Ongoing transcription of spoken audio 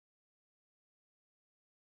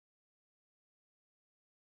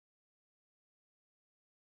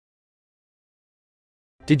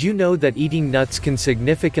Did you know that eating nuts can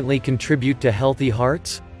significantly contribute to healthy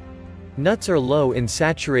hearts? Nuts are low in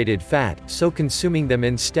saturated fat, so consuming them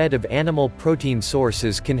instead of animal protein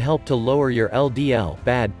sources can help to lower your LDL,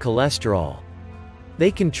 bad cholesterol.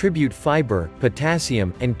 They contribute fiber,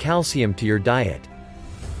 potassium, and calcium to your diet.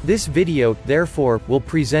 This video, therefore, will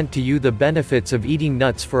present to you the benefits of eating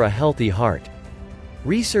nuts for a healthy heart.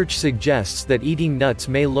 Research suggests that eating nuts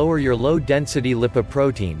may lower your low-density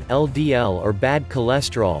lipoprotein (LDL) or bad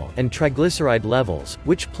cholesterol and triglyceride levels,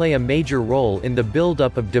 which play a major role in the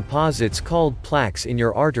buildup of deposits called plaques in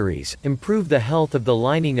your arteries, improve the health of the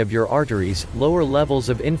lining of your arteries, lower levels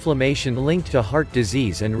of inflammation linked to heart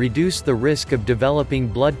disease, and reduce the risk of developing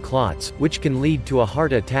blood clots, which can lead to a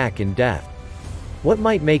heart attack and death. What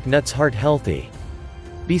might make nuts heart healthy?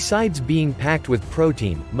 Besides being packed with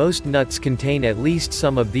protein, most nuts contain at least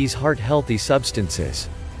some of these heart-healthy substances.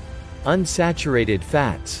 Unsaturated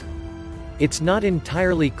fats. It's not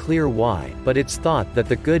entirely clear why, but it's thought that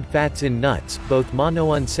the good fats in nuts, both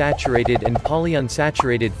monounsaturated and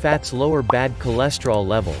polyunsaturated fats, lower bad cholesterol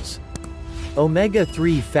levels.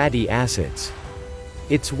 Omega-3 fatty acids.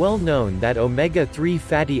 It's well known that omega-3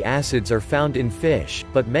 fatty acids are found in fish,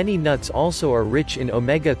 but many nuts also are rich in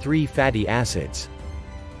omega-3 fatty acids.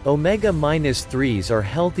 Omega-3s are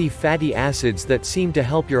healthy fatty acids that seem to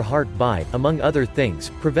help your heart by, among other things,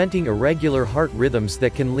 preventing irregular heart rhythms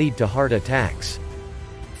that can lead to heart attacks.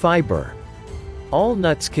 Fiber. All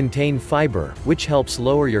nuts contain fiber, which helps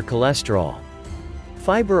lower your cholesterol.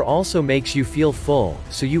 Fiber also makes you feel full,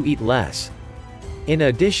 so you eat less. In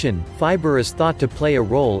addition, fiber is thought to play a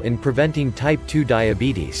role in preventing type 2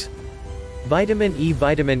 diabetes. Vitamin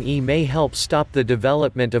E may help stop the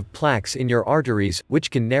development of plaques in your arteries, which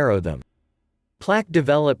can narrow them. Plaque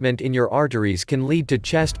development in your arteries can lead to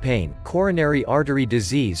chest pain, coronary artery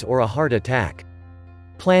disease, or a heart attack.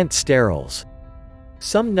 Plant sterols.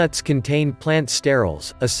 Some nuts contain plant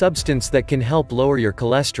sterols, a substance that can help lower your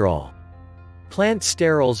cholesterol. Plant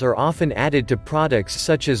sterols are often added to products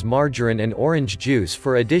such as margarine and orange juice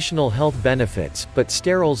for additional health benefits, but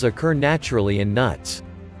sterols occur naturally in nuts.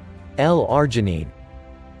 L-arginine.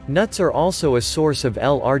 Nuts are also a source of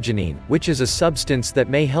L-arginine, which is a substance that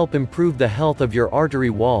may help improve the health of your artery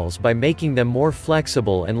walls by making them more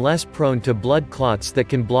flexible and less prone to blood clots that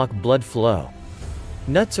can block blood flow.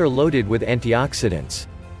 Nuts are loaded with antioxidants.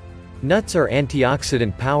 Nuts are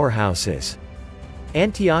antioxidant powerhouses.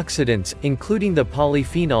 Antioxidants, including the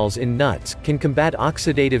polyphenols in nuts, can combat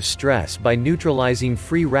oxidative stress by neutralizing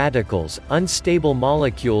free radicals, unstable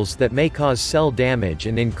molecules that may cause cell damage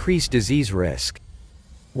and increase disease risk.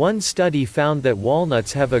 One study found that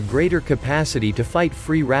walnuts have a greater capacity to fight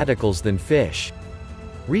free radicals than fish.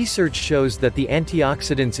 Research shows that the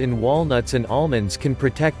antioxidants in walnuts and almonds can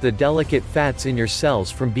protect the delicate fats in your cells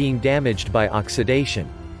from being damaged by oxidation.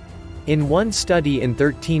 In one study in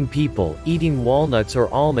 13 people, eating walnuts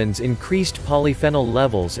or almonds increased polyphenol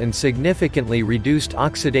levels and significantly reduced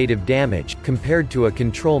oxidative damage, compared to a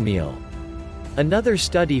control meal. Another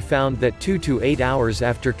study found that 2 to 8 hours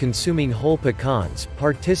after consuming whole pecans,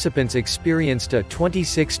 participants experienced a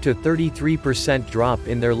 26 to 33% drop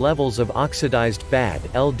in their levels of oxidized bad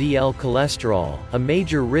LDL cholesterol, a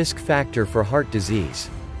major risk factor for heart disease.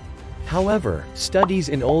 However, studies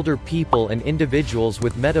in older people and individuals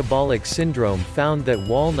with metabolic syndrome found that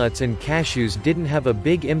walnuts and cashews didn't have a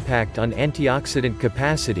big impact on antioxidant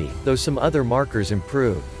capacity, though some other markers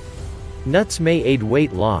improved. Nuts may aid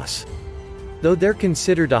weight loss. Though they're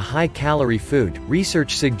considered a high-calorie food,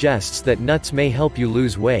 research suggests that nuts may help you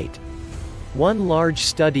lose weight. One large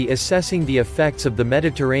study assessing the effects of the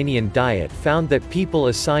Mediterranean diet found that people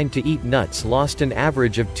assigned to eat nuts lost an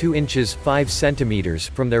average of 2 inches (5 centimeters)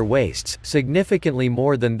 from their waists, significantly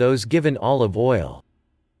more than those given olive oil.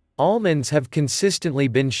 Almonds have consistently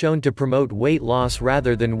been shown to promote weight loss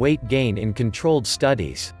rather than weight gain in controlled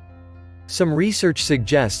studies. Some research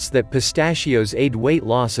suggests that pistachios aid weight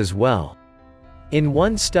loss as well. In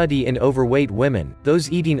one study in overweight women,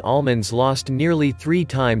 those eating almonds lost nearly 3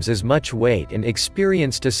 times as much weight and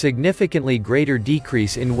experienced a significantly greater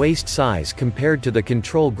decrease in waist size compared to the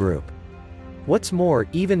control group. What's more,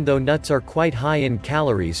 even though nuts are quite high in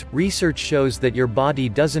calories, research shows that your body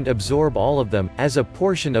doesn't absorb all of them, as a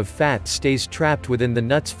portion of fat stays trapped within the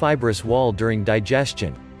nut's fibrous wall during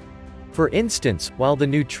digestion. For instance, while the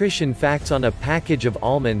nutrition facts on a package of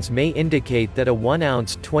almonds may indicate that a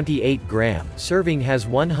 1-ounce 28-gram serving has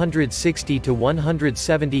 160 to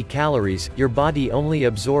 170 calories, your body only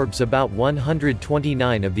absorbs about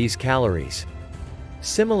 129 of these calories.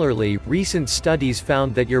 Similarly, recent studies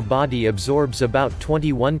found that your body absorbs about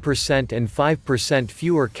 21% and 5%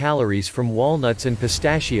 fewer calories from walnuts and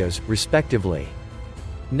pistachios, respectively.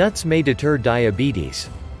 Nuts may deter diabetes.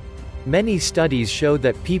 Many studies show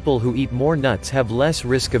that people who eat more nuts have less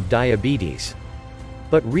risk of diabetes.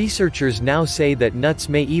 But researchers now say that nuts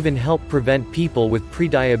may even help prevent people with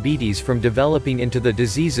prediabetes from developing into the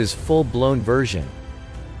disease's full-blown version.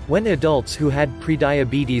 When adults who had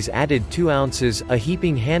prediabetes added 2 ounces, a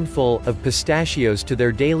heaping handful, of pistachios to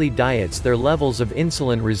their daily diets, their levels of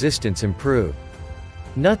insulin resistance improved.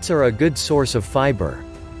 Nuts are a good source of fiber.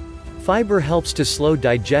 Fiber helps to slow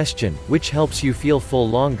digestion, which helps you feel full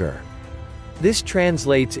longer. This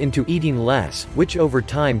translates into eating less, which over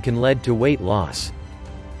time can lead to weight loss.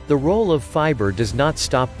 The role of fiber does not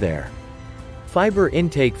stop there. Fiber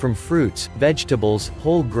intake from fruits, vegetables,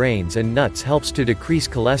 whole grains and nuts helps to decrease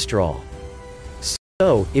cholesterol.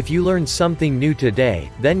 So, if you learned something new today,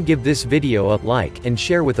 then give this video a like and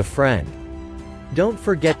share with a friend. Don't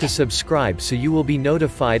forget to subscribe so you will be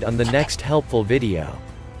notified on the next helpful video.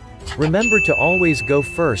 Remember to always go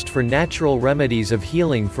first for natural remedies of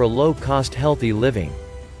healing for low-cost healthy living.